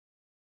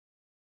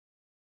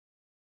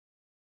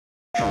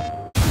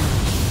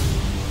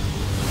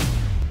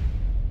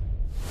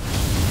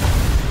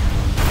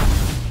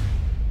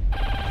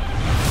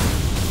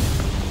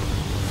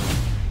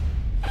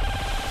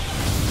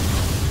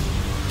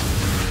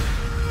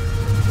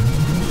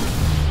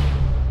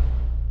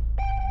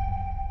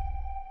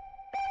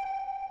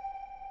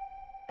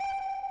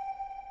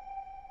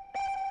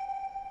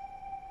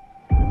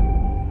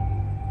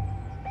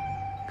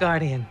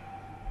Guardian,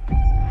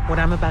 what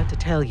I'm about to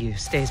tell you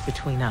stays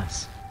between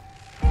us.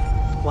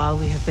 While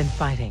we have been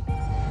fighting,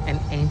 an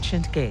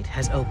ancient gate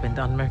has opened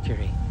on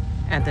Mercury,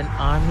 and an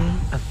army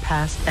of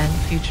past and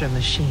future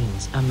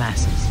machines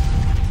amasses.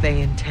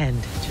 They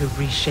intend to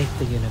reshape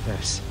the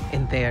universe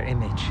in their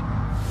image.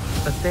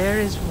 But there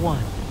is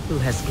one who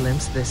has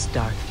glimpsed this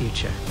dark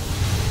future.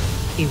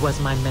 He was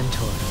my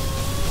mentor,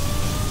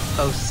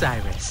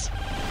 Osiris,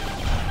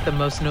 the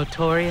most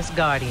notorious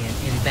Guardian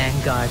in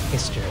Vanguard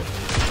history.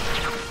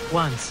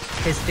 Once,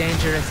 his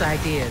dangerous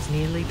ideas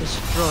nearly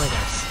destroyed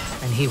us,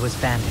 and he was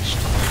banished.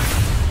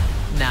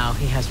 Now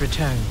he has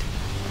returned,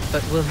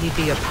 but will he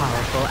be a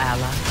powerful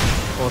ally,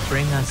 or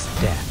bring us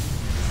death?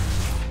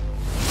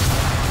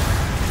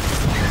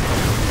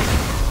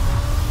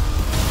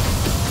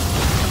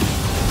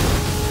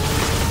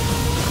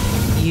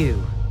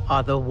 You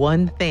are the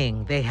one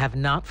thing they have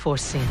not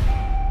foreseen.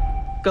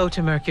 Go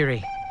to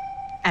Mercury,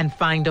 and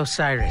find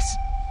Osiris.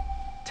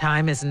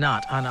 Time is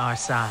not on our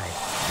side.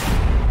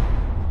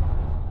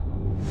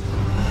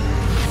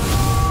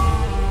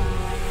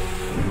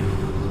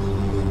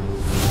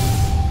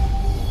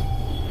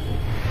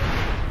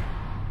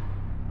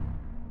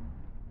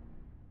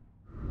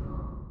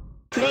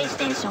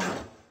 PlayStation